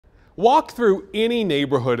Walk through any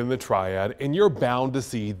neighborhood in the Triad and you're bound to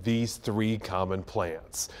see these three common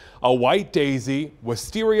plants: a white daisy,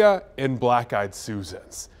 wisteria, and black-eyed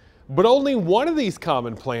Susans. But only one of these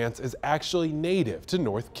common plants is actually native to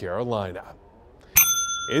North Carolina.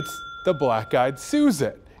 It's the black-eyed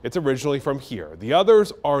Susan. It's originally from here. The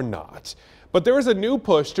others are not. But there is a new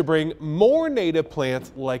push to bring more native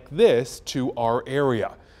plants like this to our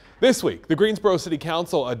area. This week, the Greensboro City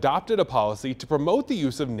Council adopted a policy to promote the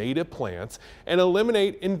use of native plants and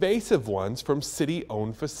eliminate invasive ones from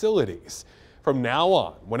city-owned facilities. From now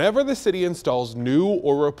on, whenever the city installs new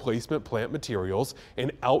or replacement plant materials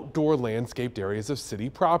in outdoor landscaped areas of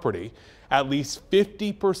city property, at least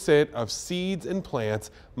 50% of seeds and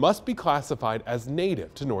plants must be classified as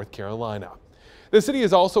native to North Carolina. The city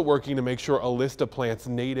is also working to make sure a list of plants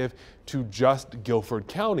native to just Guilford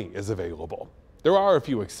County is available. There are a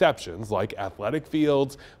few exceptions, like athletic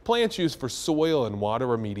fields, plants used for soil and water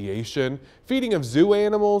remediation, feeding of zoo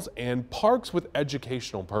animals, and parks with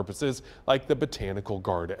educational purposes like the botanical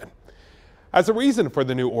garden. As a reason for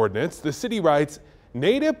the new ordinance, the city writes,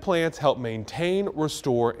 native plants help maintain,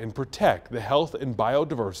 restore, and protect the health and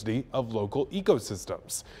biodiversity of local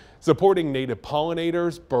ecosystems, supporting native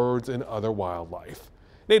pollinators, birds, and other wildlife.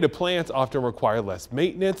 Native plants often require less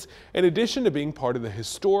maintenance, in addition to being part of the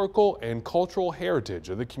historical and cultural heritage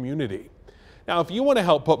of the community. Now, if you want to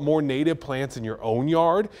help put more native plants in your own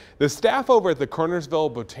yard, the staff over at the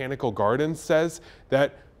Kernersville Botanical Gardens says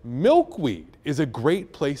that milkweed is a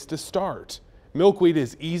great place to start. Milkweed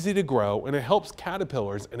is easy to grow and it helps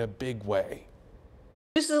caterpillars in a big way.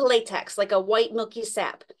 This is latex, like a white milky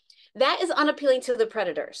sap. That is unappealing to the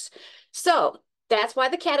predators. So that's why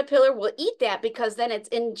the caterpillar will eat that, because then it's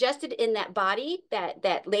ingested in that body,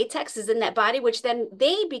 that latex is in that body, which then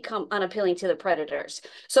they become unappealing to the predators.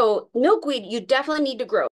 So milkweed, you definitely need to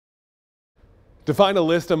grow. To find a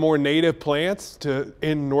list of more native plants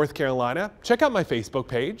in North Carolina, check out my Facebook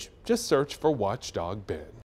page. Just search for Watchdog Biz.